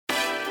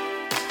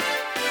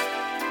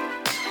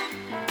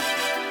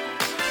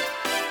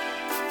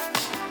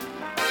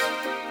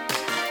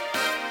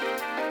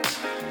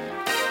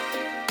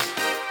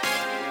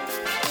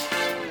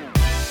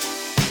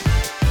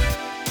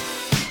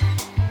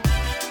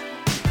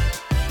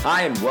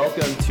Hi, and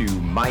welcome to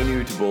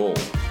Minute Bull.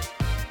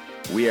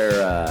 We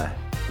are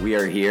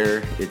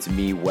here. It's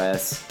me,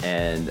 Wes,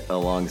 and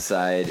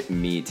alongside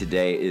me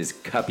today is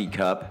Cuppy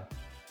Cup.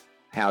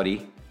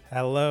 Howdy.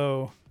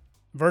 Hello.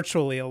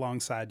 Virtually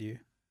alongside you.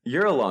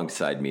 You're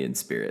alongside me in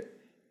spirit.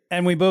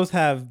 And we both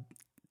have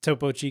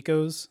Topo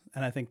Chicos,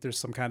 and I think there's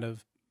some kind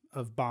of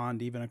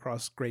bond even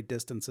across great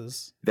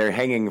distances. They're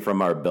hanging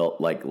from our belt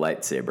like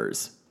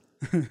lightsabers.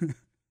 And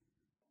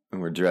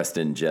we're dressed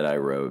in Jedi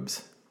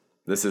robes.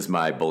 This is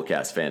my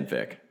Bullcast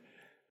fanfic.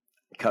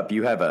 Cup,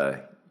 you have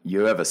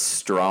a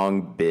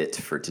strong bit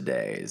for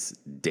today's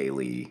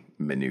daily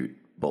Minute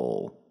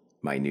Bull.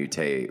 Minute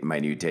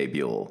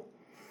Buell.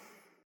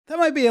 That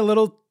might be a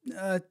little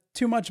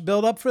too much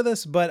build up for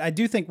this, but I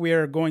do think we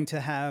are going to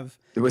have.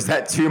 Was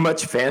that too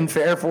much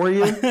fanfare for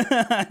you?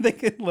 I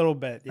think a little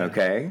bit. Yeah.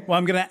 Okay. Well,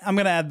 I'm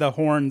gonna add the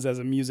horns as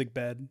a music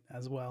bed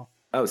as well.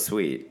 Oh,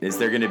 sweet. Is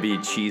there gonna be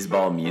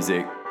cheeseball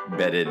music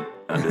bedded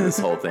under this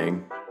whole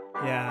thing?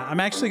 Yeah, I'm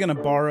actually gonna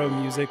borrow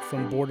music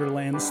from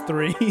Borderlands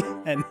 3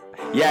 and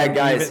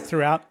guys, leave it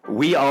throughout.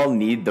 We all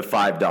need the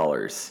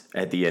 $5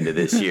 at the end of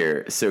this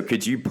year. So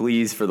could you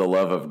please, for the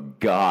love of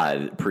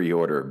God,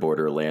 pre-order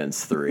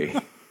Borderlands 3?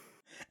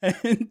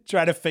 And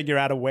try to figure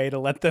out a way to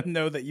let them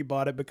know that you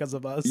bought it because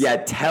of us. Yeah,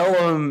 tell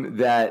them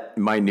that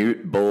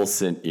Minute Bull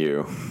sent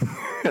you,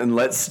 and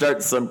let's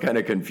start some kind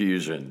of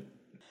confusion.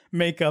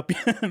 Make up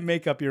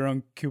your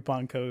own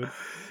coupon code.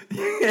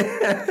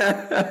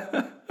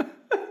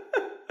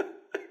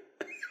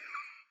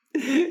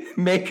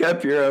 Make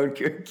up your own.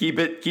 Keep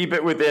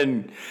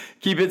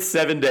it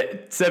 7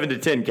 to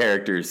 10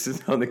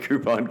 characters on the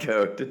coupon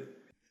code.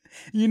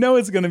 You know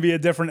it's going to be a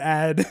different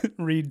ad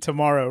read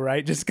tomorrow,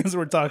 right? Just because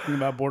we're talking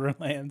about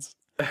Borderlands.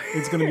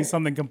 It's going to be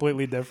something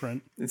completely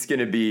different. It's going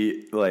to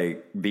be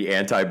like the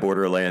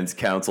anti-Borderlands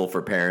Council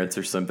for Parents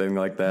or something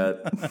like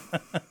that.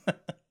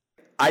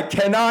 I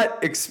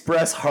cannot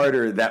express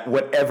harder that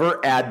whatever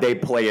ad they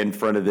play in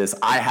front of this,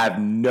 I have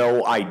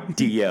no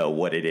idea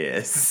what it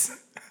is.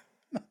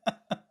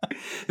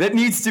 That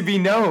needs to be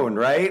known,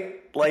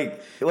 right?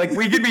 Like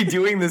we could be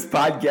doing this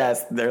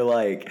podcast. And they're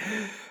like,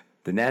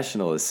 the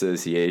National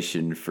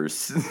Association for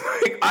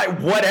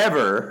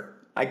whatever.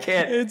 I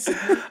can't.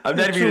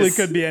 It truly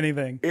could be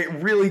anything. It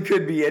really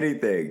could be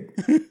anything.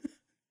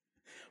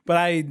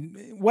 But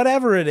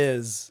whatever it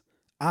is,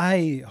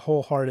 I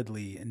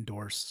wholeheartedly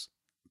endorse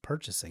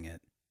purchasing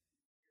it.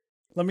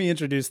 Let me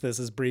introduce this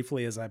as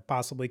briefly as I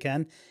possibly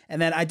can.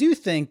 And then I do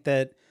think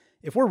that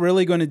if we're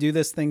really going to do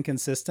this thing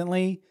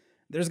consistently,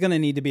 there's going to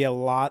need to be a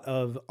lot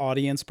of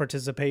audience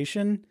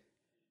participation,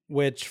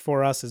 which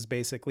for us is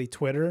basically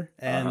Twitter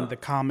and the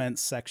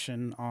comments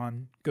section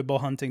on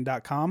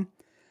goodbullhunting.com.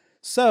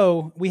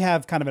 So we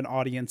have kind of an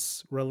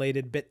audience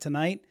related bit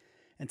tonight.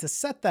 And to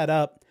set that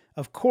up,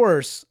 of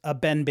course, a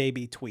Ben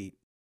Baby tweet.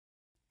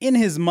 In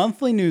his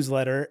monthly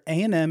newsletter,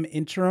 A&M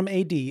interim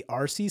AD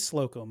R.C.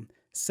 Slocum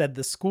said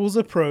the school's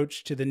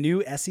approach to the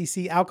new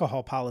SEC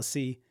alcohol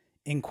policy,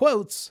 in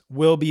quotes,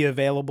 will be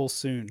available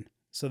soon.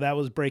 So that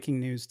was breaking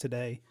news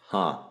today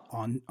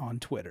on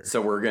Twitter. So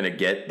we're going to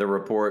get the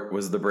report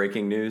was the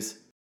breaking news?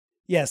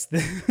 Yes.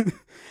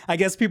 I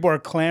guess people are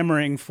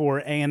clamoring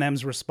for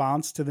A&M's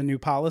response to the new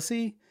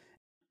policy.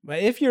 But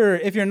if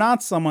you're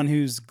not someone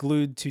who's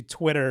glued to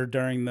Twitter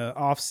during the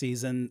off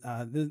season,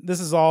 this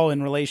is all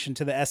in relation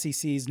to the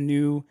SEC's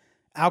new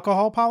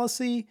alcohol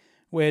policy,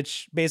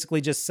 which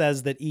basically just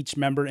says that each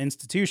member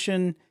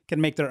institution can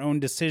make their own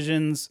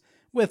decisions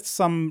with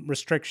some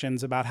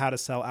restrictions about how to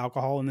sell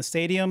alcohol in the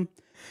stadium.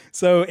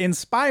 So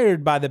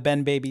inspired by the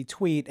Ben Baby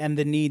tweet and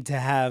the need to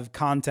have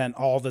content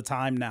all the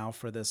time now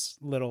for this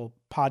little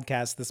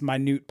podcast, this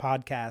minute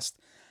podcast,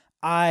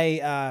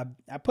 I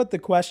put the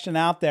question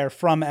out there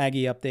from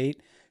Aggie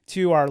Update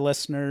to our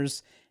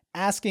listeners,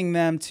 asking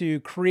them to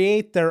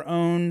create their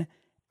own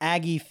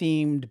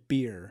Aggie-themed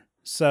beer.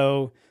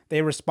 So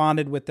they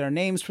responded with their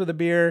names for the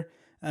beer.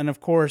 And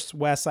of course,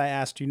 Wes, I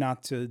asked you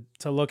not to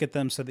look at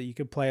them so that you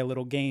could play a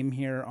little game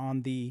here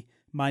on the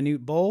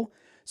Minute Bull.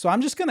 So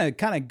I'm just going to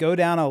kind of go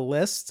down a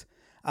list.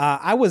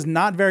 I was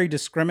not very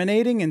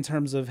discriminating in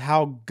terms of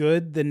how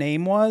good the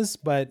name was,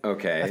 but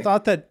okay. I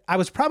thought that I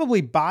was probably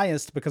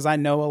biased because I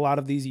know a lot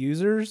of these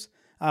users,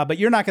 but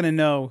you're not going to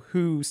know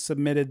who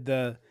submitted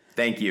the...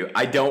 Thank you.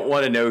 I don't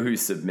want to know who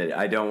submitted.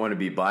 I don't want to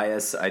be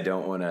biased. I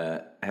don't want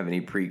to have any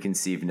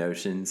preconceived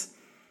notions.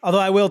 Although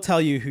I will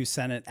tell you who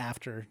sent it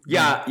after.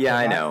 Yeah,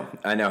 I know.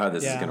 I know how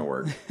this is going to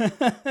work.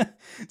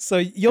 So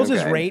you'll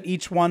just rate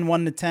each one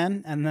 1 to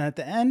 10, and then at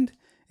the end,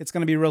 it's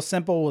going to be real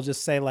simple. We'll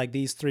just say like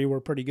these 3 were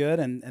pretty good,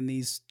 and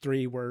these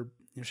 3 were,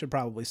 you should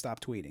probably stop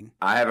tweeting.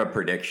 I have a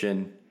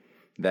prediction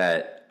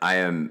that I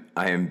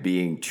am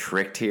being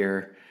tricked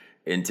here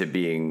into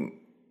being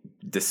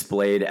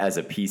displayed as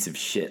a piece of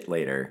shit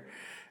later,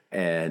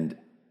 and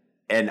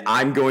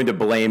I'm going to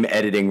blame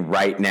editing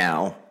right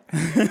now.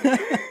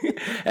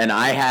 And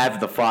I have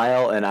the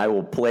file, and I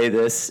will play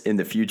this in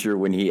the future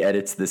when he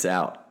edits this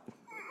out.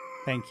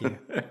 Thank you.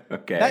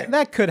 Okay.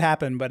 That could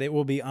happen, but it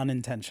will be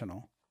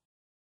unintentional.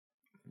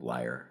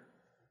 Liar.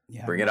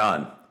 Yeah. Bring it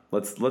on.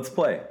 Let's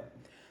play.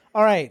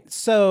 All right.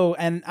 So,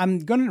 and I'm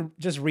going to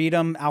just read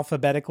them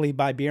alphabetically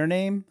by beer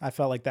name. I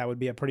felt like that would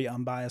be a pretty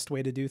unbiased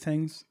way to do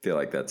things. Feel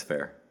like that's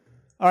fair.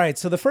 All right.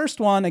 So the first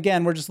one,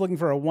 again, we're just looking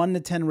for a 1 to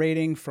 10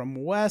 rating from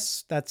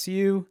Wes. That's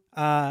you.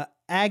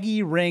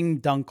 Aggie Ring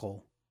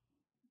Dunkel.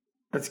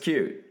 That's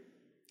cute.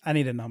 I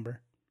need a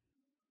number.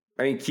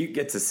 I mean, cute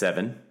gets a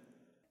 7.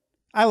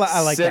 I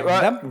like that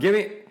one. Give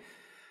me.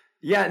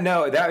 Yeah,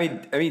 no.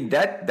 I mean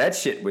that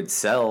shit would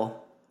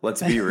sell.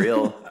 Let's be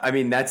real. I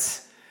mean,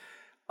 that's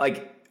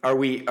like, are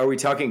we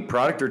talking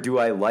product or do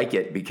I like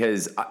it?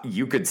 Because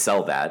you could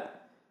sell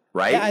that,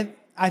 right? Yeah,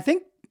 I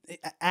think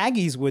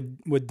Aggies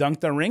would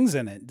dunk their rings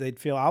in it. They'd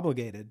feel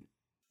obligated.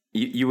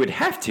 You would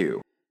have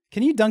to.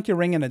 Can you dunk your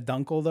ring in a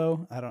Dunkel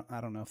though?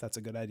 I don't know if that's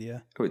a good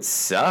idea. It would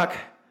suck.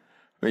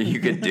 I mean, you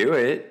could do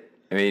it.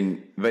 I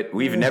mean, but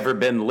we've never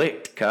been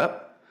licked,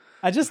 Cup.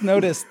 I just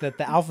noticed that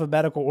the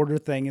alphabetical order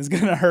thing is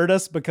going to hurt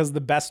us because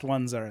the best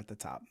ones are at the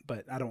top.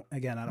 But I don't.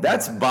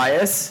 That's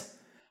bias.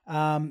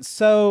 But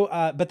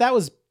that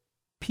was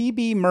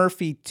PB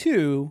Murphy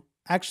 2.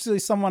 Actually,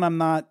 someone I'm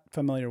not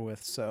familiar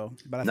with.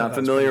 But not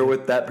familiar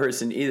with that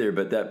person either.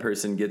 But that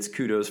person gets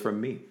kudos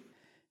from me.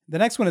 The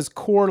next one is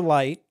Core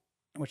Light,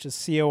 which is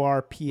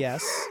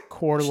CORPS.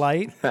 Core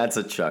Light. That's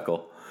a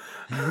chuckle.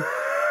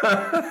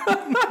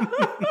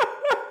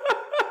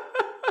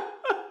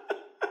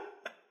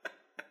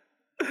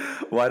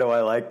 Why do I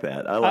like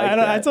that?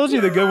 I told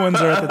you the good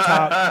ones are at the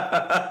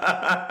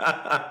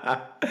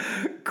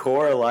top.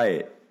 Core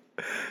Light.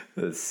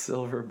 The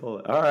silver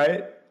bullet. All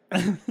right.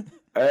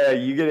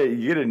 You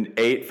get an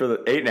 8 for the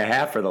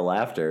 8.5 for the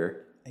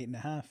laughter.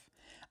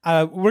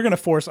 8.5. We're gonna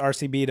force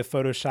RCB to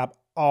Photoshop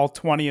all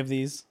 20 of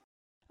these.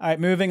 All right,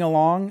 moving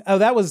along. Oh,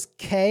 that was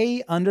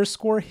K_Hill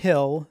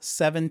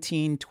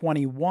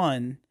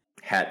 1721.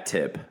 Hat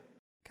tip.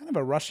 Kind of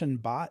a Russian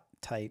bot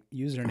type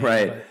username,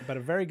 right? But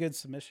a very good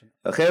submission.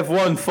 I have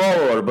one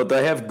follower, but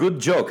I have good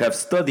joke. I've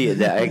studied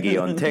the Aggie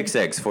on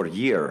TextX for a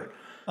year.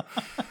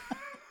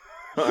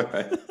 All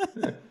right.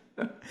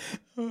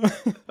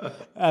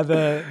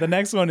 The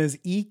next one is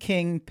E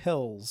King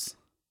Pills.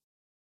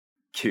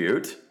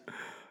 Cute.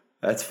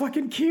 That's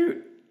fucking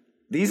cute.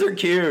 These are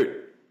cute.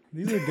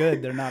 These are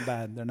good. They're not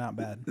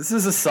bad. This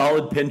is a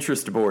solid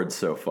Pinterest board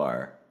so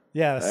far.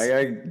 Yes.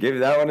 I give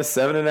that one a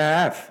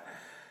 7.5.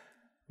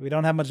 We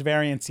don't have much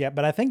variance yet,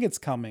 but I think it's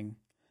coming.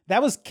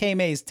 That was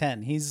K-Maze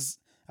 10.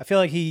 I feel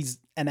like he's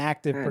an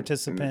active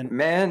participant.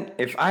 Man,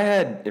 if I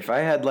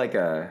had like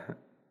a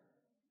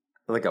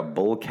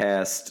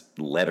Bullcast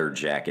letter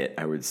jacket,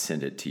 I would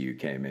send it to you,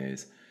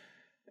 K-Maze.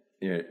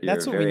 You're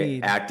That's a what we very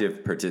need.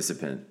 active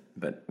participant,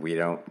 but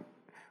we're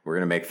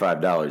gonna make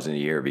 $5 in a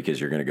year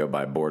because you're gonna go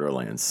buy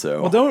Borderlands.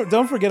 So well,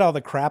 don't forget all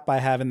the crap I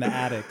have in the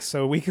attic.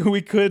 So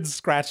we could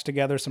scratch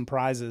together some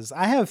prizes.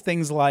 I have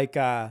things like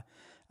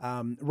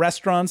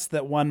restaurants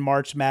that won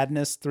March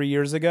Madness 3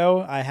 years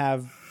ago. I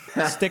have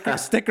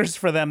stickers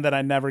for them that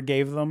I never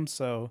gave them.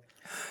 So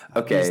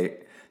okay,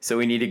 so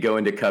we need to go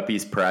into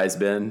Cuppy's prize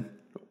bin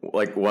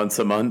like once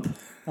a month.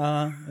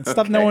 It's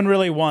stuff no one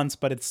really wants,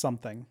 but it's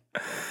something.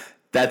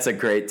 That's a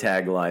great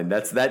tagline.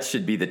 That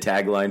should be the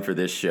tagline for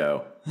this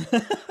show.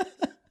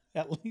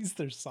 At least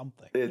there's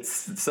something.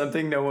 It's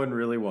something no one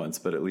really wants,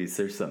 but at least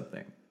there's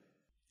something.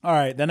 All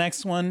right, the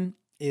next one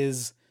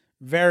is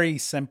very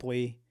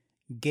simply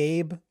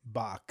Gabe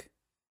Bach.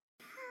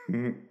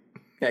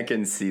 I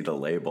can see the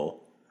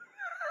label.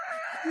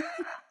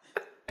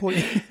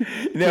 Please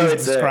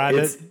describe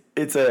it.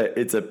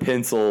 It's a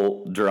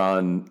pencil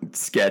drawn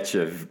sketch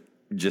of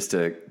just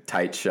a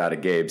tight shot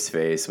of Gabe's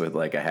face with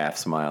like a half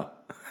smile.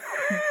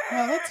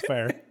 Oh, that's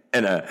fair.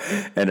 And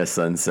a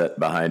sunset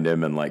behind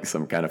him and like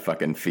some kind of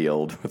fucking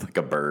field with like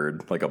a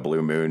bird, like a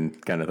blue moon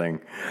kind of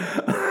thing.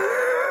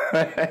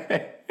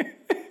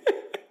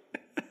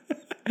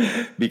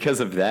 Because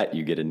of that,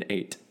 you get an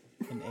 8.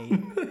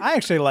 An 8. I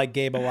actually like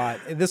Gabe a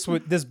lot. This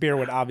beer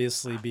would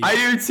obviously be. I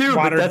do too.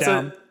 Watered but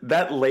down.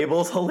 That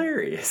label's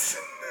hilarious.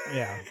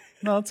 Yeah,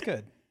 no, it's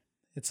good.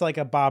 It's like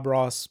a Bob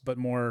Ross, but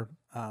more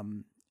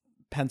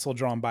pencil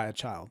drawn by a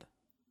child.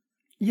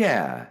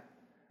 Yeah.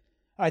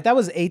 All right, that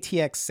was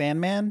ATX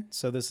Sandman.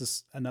 So this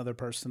is another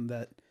person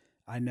that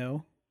I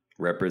know.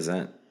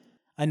 Represent.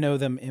 I know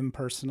them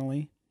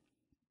impersonally.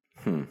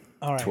 All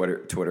right.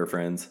 Twitter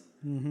friends.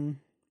 Mm-hmm.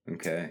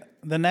 Okay.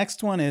 The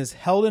next one is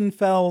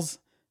Heldenfels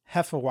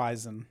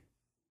Hefeweizen.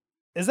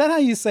 Is that how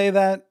you say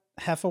that?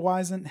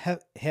 Hefeweizen?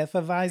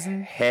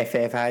 Hefeweizen?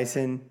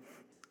 Hefeweizen?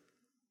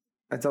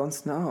 I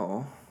don't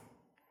know.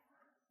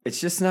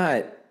 It's just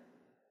not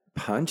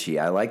punchy.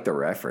 I like the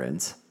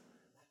reference.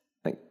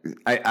 Like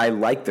I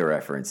like the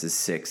reference. It's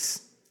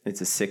 6.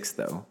 It's a 6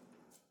 though.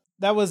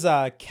 That was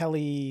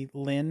Kelly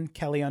 _Lynn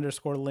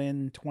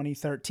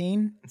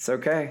 2013. It's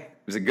okay.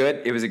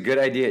 It was a good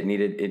idea.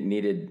 It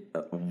needed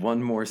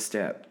one more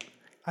step.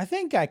 I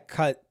think I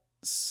cut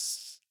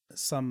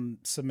some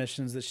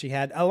submissions that she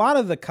had. A lot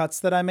of the cuts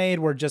that I made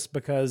were just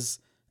because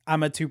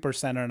I'm a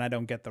 2%er and I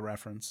don't get the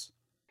reference.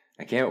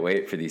 I can't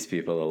wait for these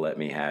people to let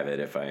me have it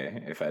if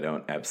I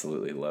don't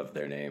absolutely love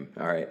their name.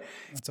 All right.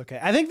 That's okay.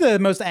 I think the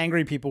most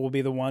angry people will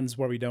be the ones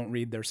where we don't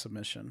read their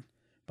submission,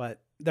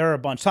 but there are a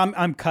bunch. So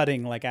I'm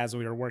cutting like as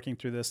we are working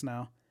through this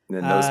now. And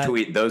then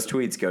those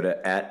tweets go to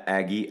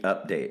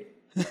 @AggieUpdate.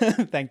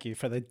 Thank you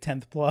for the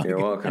 10th plug. You're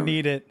welcome. I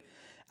need it.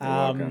 You're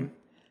welcome.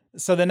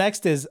 So the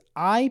next is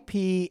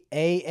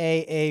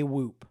IPAAA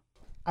Whoop.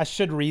 I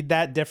should read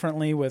that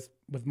differently with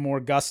more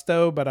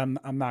gusto, but I'm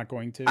not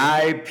going to.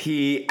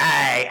 IPAAA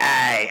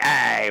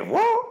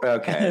whoop.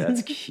 Okay,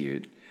 that's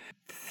cute.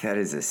 That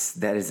is a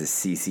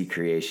CC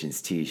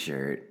Creations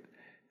t-shirt.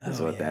 That's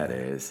what that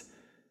is.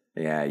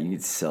 Yeah, you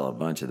could sell a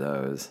bunch of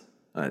those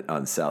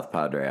on South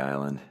Padre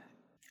Island.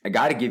 I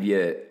gotta give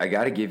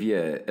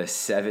you a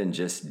 7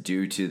 just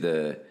due to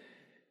the.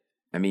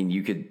 I mean,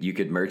 you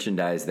could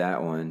merchandise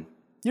that one.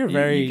 You're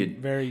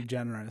very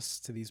generous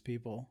to these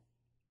people.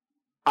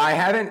 I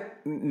haven't.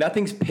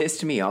 Nothing's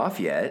pissed me off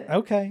yet.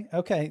 Okay.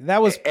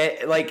 That was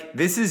like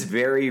this is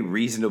very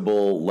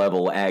reasonable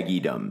level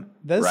Aggiedom.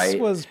 This right?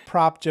 was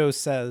Prop Joe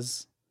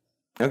Says.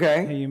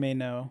 Okay, Who you may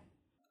know.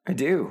 I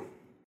do.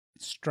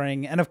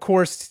 String, and of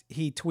course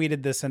he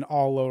tweeted this in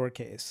all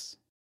lowercase.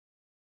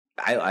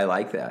 I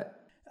like that.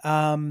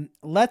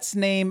 Let's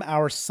name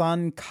our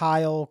son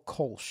Kyle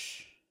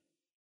Kolsch.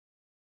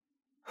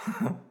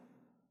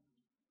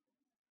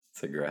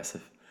 It's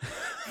aggressive.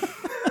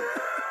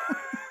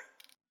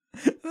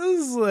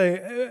 This is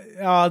like,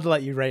 I'll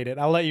let you rate it.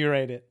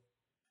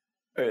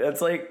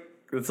 That's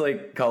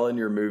like calling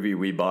your movie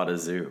 "We Bought a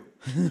Zoo."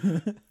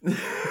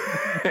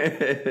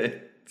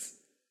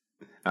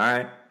 All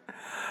right.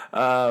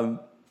 I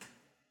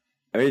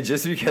mean,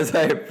 just because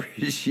I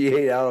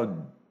appreciate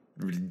how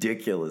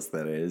ridiculous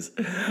that is,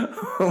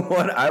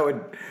 what I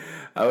would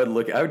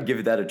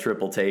give that a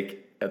triple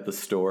take at the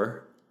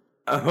store.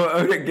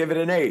 I would give it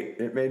an 8.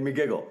 It made me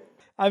giggle.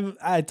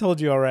 I told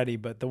you already,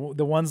 but the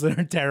ones that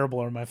are terrible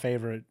are my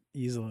favorite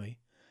easily.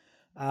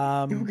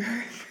 Okay.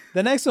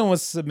 The next one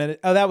was submitted.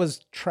 Oh, that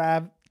was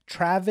Travis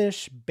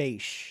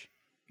Beish.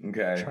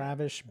 Okay.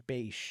 Travis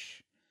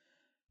Beish.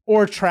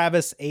 Or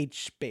Travis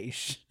H.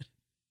 Beish.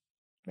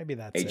 Maybe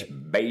that's H.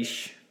 it.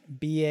 Beish.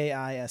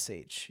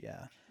 Baish.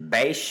 Yeah.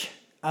 Beish.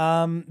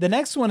 The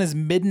next one is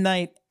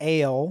Midnight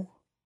Ale.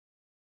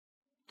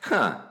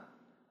 Huh.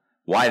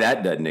 Why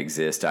that doesn't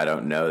exist, I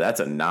don't know. That's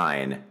a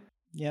 9.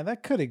 Yeah,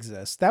 that could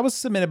exist. That was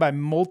submitted by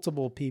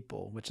multiple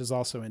people, which is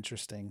also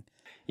interesting.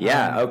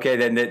 Yeah, okay,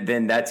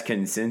 then that's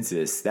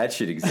consensus. That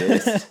should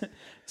exist.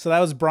 So that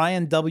was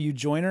Brian W.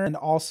 Joyner and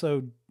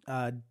also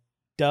Doug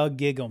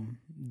Giggum.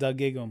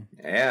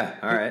 Yeah,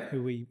 all right.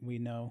 Who we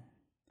know.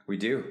 We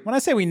do. When I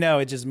say we know,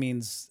 it just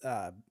means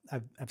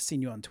I've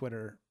seen you on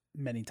Twitter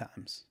many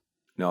times.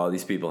 No,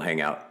 these people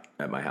hang out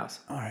at my house.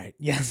 All right,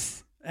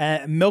 yes.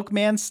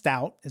 Milkman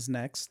Stout is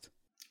next.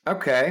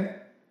 Okay.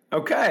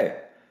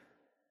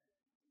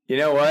 You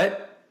know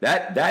what?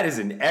 That is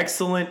an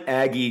excellent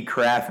Aggie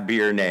craft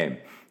beer name.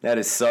 That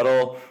is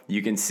subtle.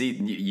 You can see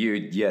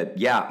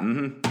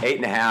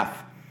 8.5.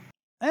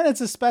 And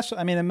it's a special.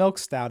 I mean, a milk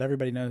stout.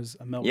 Everybody knows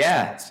a milk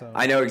stout. So.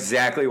 I know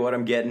exactly what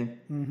I'm getting.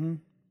 Mm-hmm.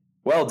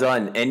 Well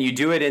done. And you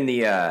do it in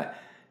the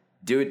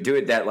do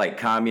it that like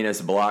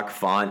communist block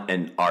font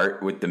and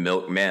art with the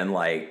milkman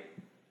like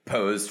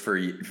posed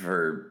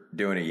for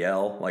doing a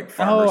yell like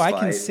farmer's I fight,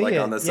 can see like it.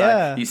 on the side.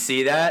 Yeah. You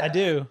see that? I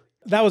do.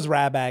 That was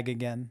Rabag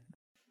again.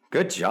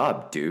 Good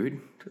job,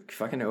 dude.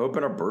 Fucking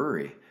open a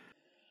brewery.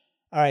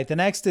 All right, the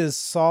next is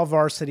Saw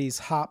Varsity's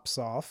Hops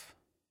Off.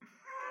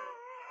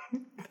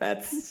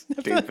 That's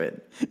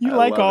stupid. You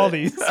like all it.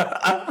 these.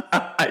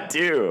 I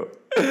do.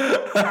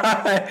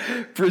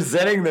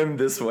 Presenting them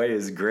this way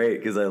is great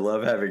because I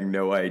love having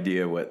no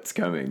idea what's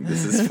coming.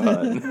 This is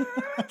fun.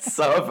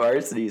 Saw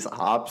Varsity's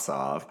Hops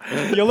Off.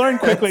 You'll learn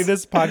quickly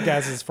this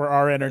podcast is for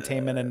our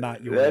entertainment and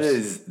not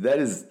yours. That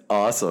is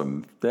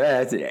awesome.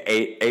 That's an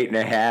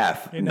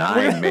 8.5,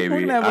 9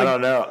 maybe. I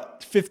don't know.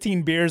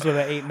 15 beers with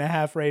an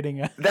 8.5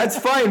 rating. That's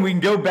fine. We can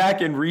go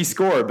back and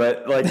rescore,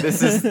 but like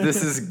this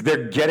is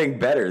they're getting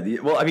better.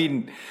 Well, I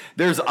mean,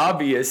 there's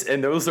obvious,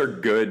 and those are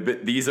good,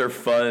 but these are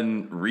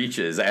fun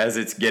reaches as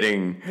it's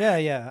getting.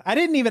 Yeah.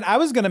 I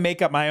was gonna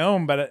make up my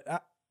own,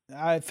 but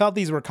I felt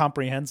these were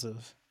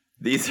comprehensive.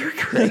 These are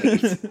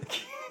great.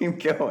 Keep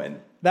going.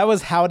 That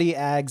was Howdy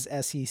Ags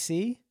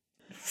SEC.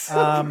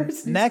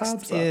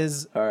 Next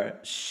is all right.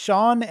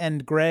 Sean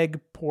and Greg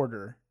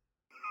Porter.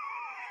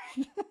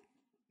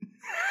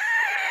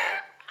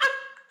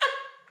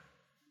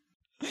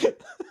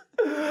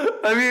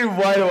 I mean,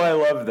 why do I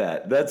love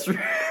that? That's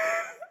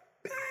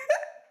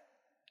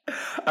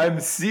I'm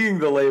seeing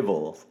the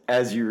labels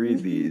as you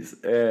read these,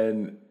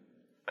 and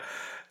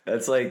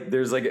that's like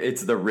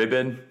it's the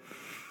ribbon.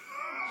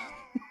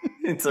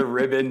 It's a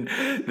ribbon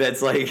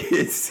that's like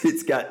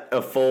it's got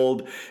a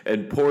fold,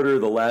 and Porter,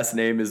 the last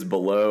name, is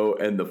below,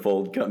 and the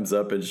fold comes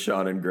up, and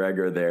Sean and Greg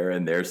are there,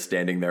 and they're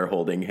standing there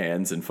holding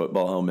hands in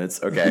football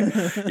helmets. Okay,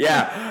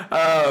 yeah,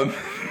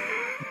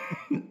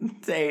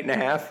 it's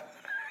 8.5.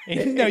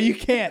 No, you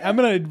can't. I'm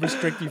gonna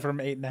restrict you from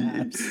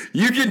 8.5s.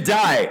 You can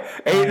die.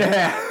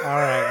 8.5. All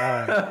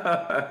right.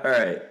 All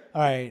right.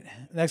 All right.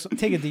 Next one.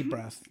 Take a deep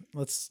breath.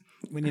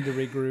 We need to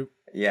regroup.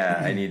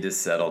 Yeah, I need to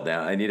settle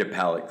down. I need a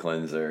palate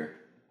cleanser.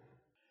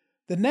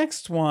 The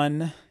next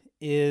one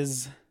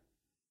is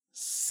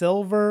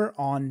Silver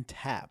on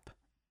Tap.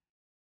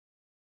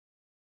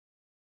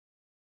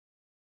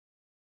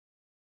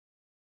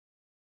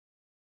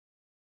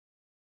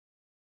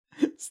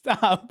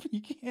 Stop.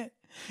 You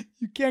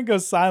can't go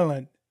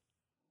silent.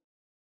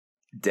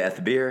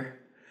 Death beer.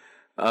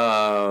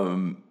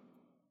 That.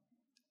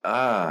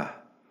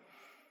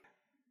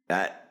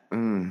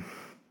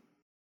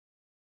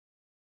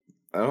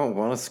 I don't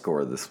want to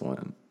score this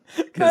one.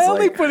 I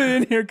only put it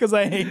in here because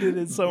I hated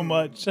it so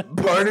much.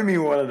 Part of me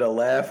wanted to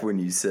laugh when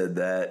you said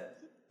that.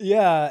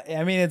 Yeah,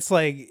 I mean, it's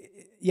like,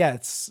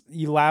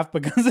 you laugh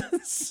because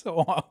it's so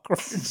awkward.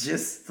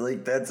 Just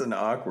like that's an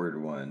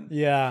awkward one.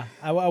 Yeah,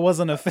 I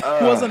wasn't a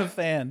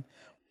fan.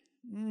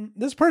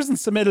 This person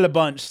submitted a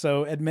bunch,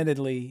 so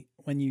admittedly,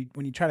 when you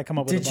try to come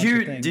up with a bunch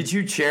of things, did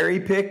you cherry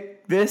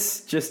pick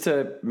this just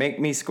to make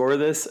me score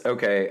this?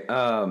 Okay.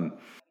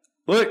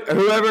 Look,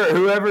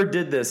 whoever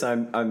did this,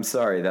 I'm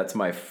sorry. That's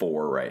my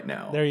 4 right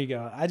now. There you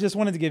go. I just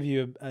wanted to give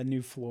you a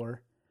new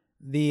floor.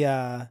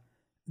 The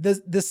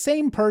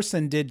same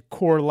person did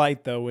Core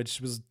Light though, which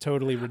was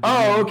totally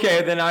ridiculous. Oh,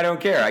 okay. Then I don't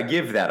care. I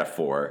give that a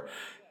 4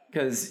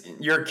 because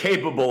you're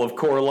capable of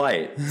Core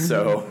Light.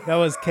 So that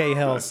was K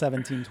Hill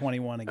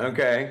 1721 again.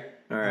 Okay.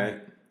 All right.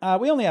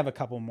 We only have a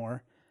couple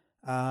more.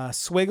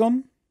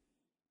 Swig'em.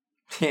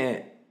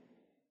 8.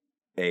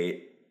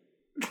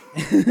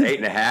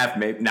 8.5,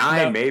 maybe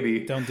 9, No, maybe.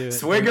 Don't do it.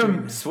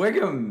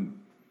 Swig'em.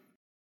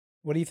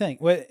 What do you think?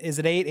 What is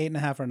it? 8,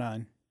 8.5, or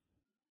 9?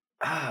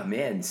 Ah,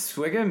 man,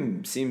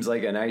 Swig'em seems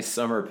like a nice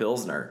summer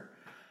pilsner.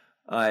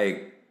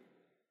 Like,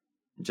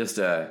 that's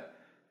a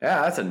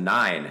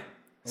 9.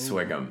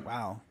 Swig'em.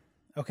 Wow.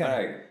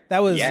 Okay,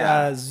 that was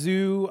yeah.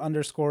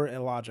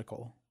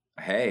 zoo_illogical.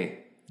 Hey,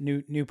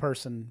 new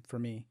person for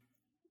me.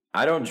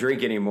 I don't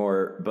drink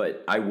anymore,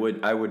 but I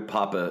would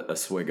pop a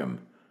Swig'em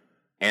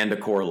and a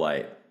Core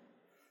Light.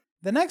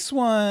 The next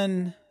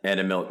one. And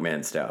a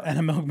Milkman Stout. And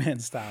a Milkman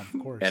Stout,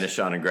 of course. And a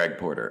Sean and Greg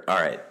Porter. All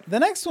right. The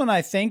next one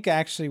I think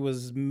actually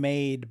was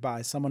made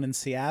by someone in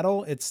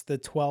Seattle. It's the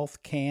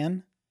 12th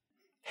can.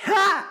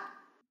 Ha!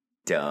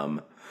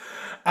 Dumb.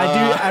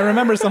 I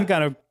remember some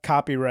kind of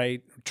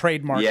copyright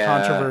trademark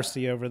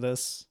controversy over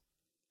this.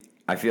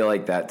 I feel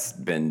like that's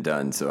been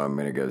done, so I'm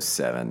going to go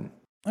 7.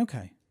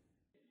 Okay.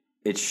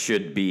 It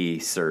should be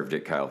served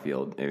at Kyle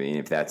Field. I mean,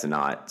 if that's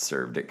not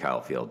served at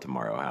Kyle Field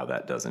tomorrow, how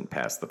that doesn't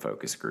pass the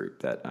focus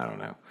group, that I don't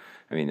know.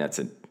 I mean,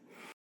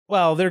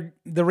 Well,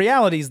 the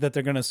reality is that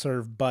they're going to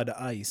serve Bud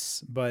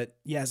Ice, but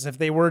yes, if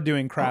they were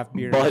doing craft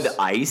beers, Bud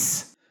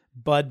Ice,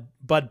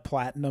 Bud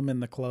Platinum in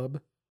the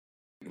club.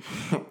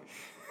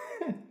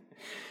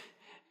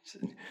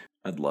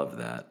 I'd love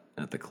that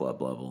at the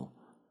club level.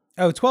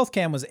 Oh, 12th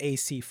can was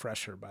AC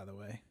Fresher, by the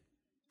way.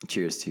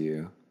 Cheers to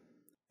you.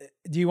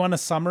 Do you want a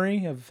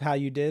summary of how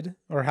you did,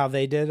 or how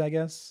they did, I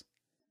guess?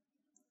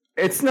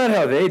 It's not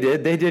how they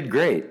did. They did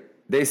great.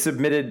 They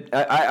submitted.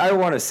 I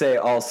want to say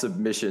all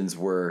submissions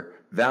were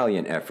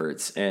valiant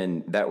efforts,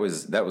 and that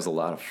was a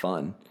lot of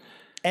fun.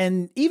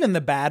 And even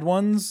the bad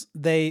ones,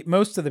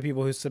 most of the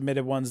people who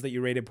submitted ones that you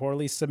rated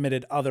poorly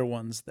submitted other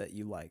ones that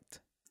you liked.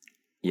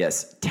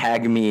 Yes,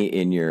 tag me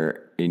in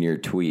your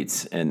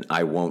tweets, and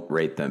I won't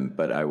rate them,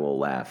 but I will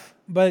laugh.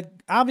 But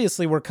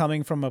obviously, we're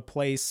coming from a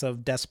place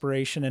of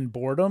desperation and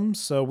boredom,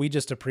 so we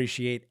just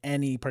appreciate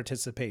any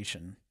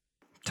participation.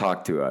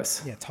 Talk to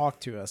us. Yeah, talk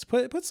to us.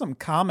 Put some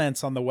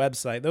comments on the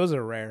website. Those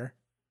are rare.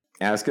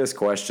 Ask us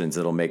questions.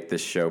 It'll make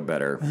this show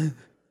better.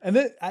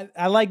 And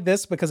I like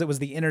this because it was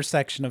the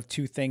intersection of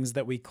two things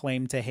that we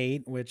claim to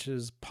hate, which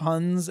is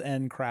puns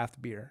and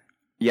craft beer.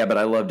 Yeah, but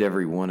I loved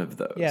every one of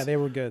those. Yeah, they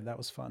were good. That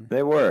was fun.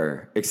 They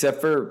were.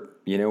 Except for,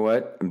 you know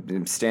what?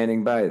 I'm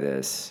standing by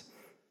this.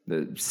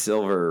 The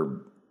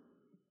silver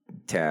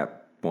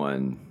tap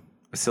one.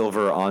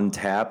 Silver on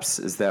taps.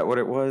 Is that what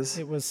it was?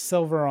 It was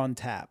silver on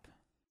tap.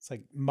 It's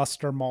like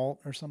muster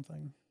malt or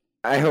something.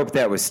 I hope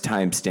that was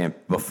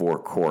timestamped before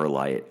Core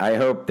Light. I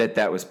hope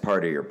that was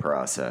part of your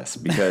process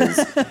because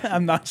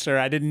I'm not sure.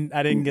 I didn't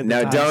get the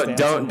no.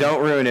 timestamps.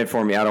 Don't ruin it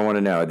for me. I don't want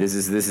to know. This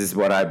is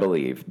what I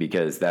believe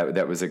because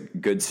that was a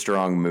good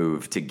strong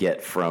move to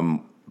get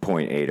from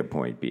point A to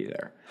point B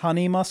there.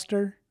 Honey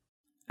muster.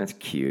 That's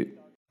cute.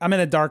 I'm in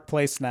a dark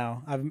place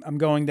now. I'm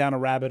going down a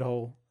rabbit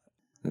hole.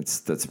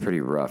 That's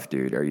pretty rough,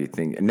 dude. Are you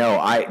thinking? No,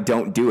 I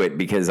don't do it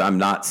because I'm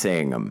not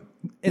saying them.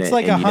 It's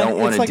like a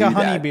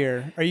honey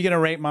beer. Are you gonna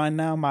rate mine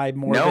now? My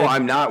morbid? No,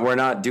 I'm not. We're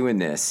not doing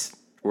this.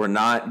 We're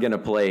not gonna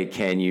play.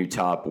 Can you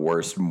top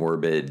worst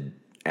morbid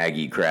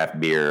Aggie craft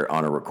beer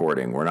on a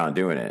recording? We're not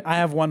doing it. I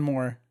have one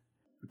more.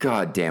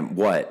 God damn!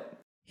 What?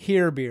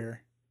 Here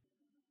beer.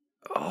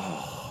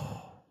 Oh.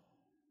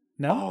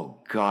 No? Oh,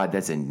 God,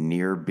 that's a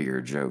near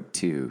beer joke,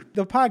 too.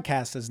 The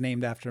podcast is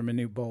named after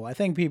Manute Bull. I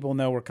think people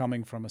know we're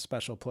coming from a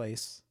special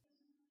place.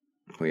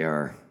 We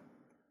are.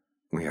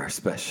 We are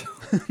special.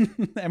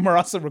 And we're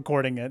also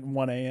recording at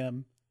 1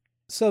 a.m.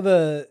 So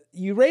there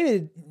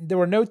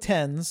were no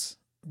 10s,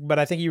 but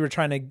I think you were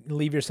trying to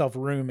leave yourself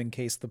room in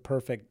case the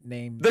perfect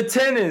name. The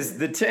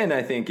 10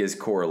 I think is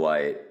Core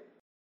Light.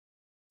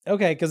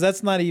 Okay, because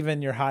that's not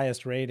even your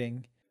highest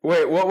rating.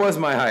 Wait, what was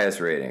my highest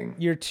rating?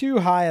 Your two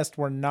highest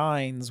were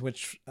 9s,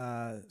 which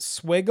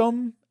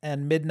Swig'em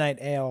and Midnight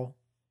Ale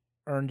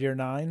earned your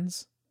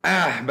 9s.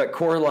 But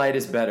Core Light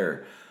is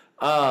better.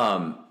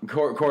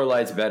 Core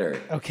Light's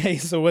better. Okay,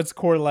 so what's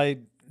Core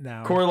Light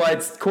now? Core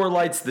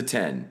Light's the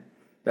 10.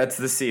 That's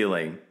the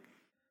ceiling.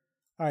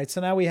 All right,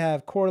 so now we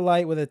have Core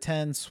Light with a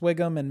 10,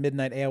 Swig'em and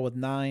Midnight Ale with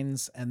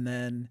 9s, and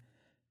then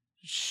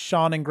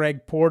Sean and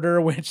Greg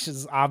Porter, which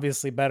is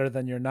obviously better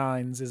than your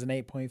 9s, is an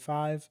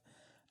 8.5.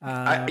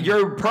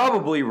 You're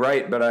probably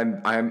right, but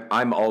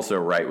I'm also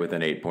right with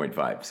an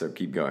 8.5. So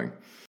keep going.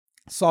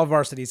 Saw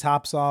Varsity's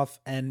Hops Off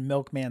and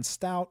Milkman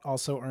Stout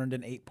also earned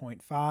an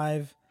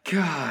 8.5.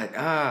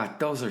 God,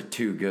 those are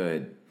too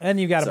good. And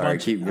you got a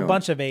bunch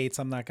of 8s.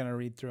 I'm not going to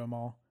read through them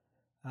all.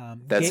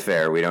 That's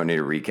fair. We don't need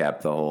to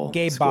recap the whole.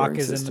 Gabe Bach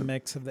is in the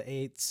mix of the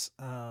 8s.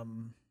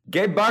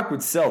 Gabe Bach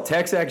would sell.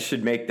 Texags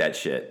should make that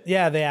shit.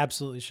 Yeah, they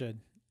absolutely should.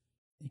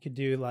 You could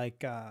do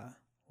like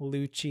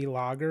Lucci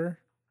Lager.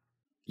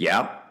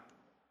 Yeah.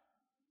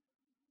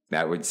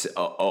 That would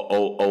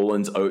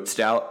Olin's Oat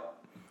Stout.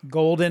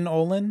 Golden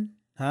Olin,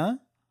 huh?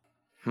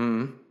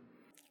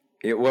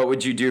 What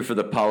would you do for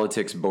the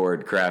politics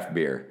board craft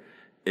beer?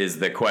 Is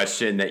the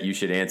question that you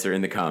should answer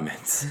in the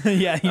comments.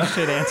 Yeah, you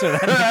should answer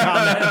that in the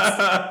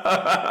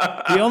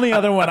comments. The only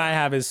other one I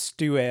have is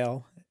Stew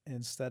Ale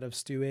instead of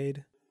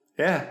Stew-Aid.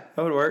 Yeah,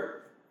 that would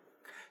work.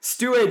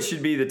 Stew-Aid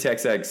should be the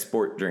Texag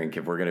sport drink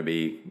if we're gonna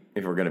be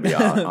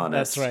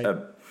honest. That's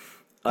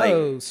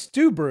right.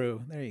 Stew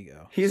Brew. There you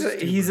go.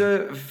 He's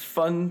a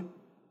fun,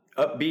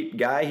 upbeat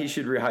guy. He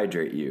should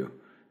rehydrate you.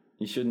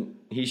 He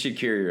should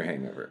cure your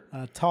hangover.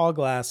 A tall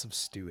glass of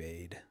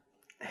Stew-Aid.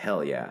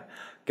 Hell yeah.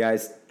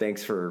 Guys,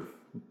 thanks for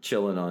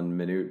chilling on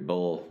Minute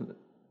Bull.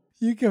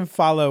 You can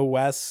follow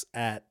Wes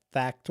at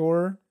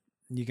Thactor.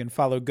 You can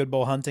follow Good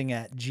Bull Hunting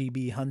at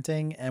GB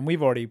Hunting. And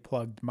we've already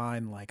plugged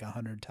mine like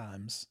 100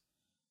 times.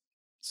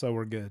 So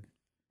we're good.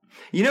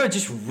 You know, it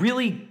just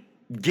really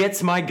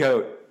gets my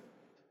goat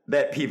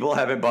that people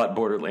haven't bought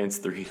Borderlands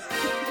 3.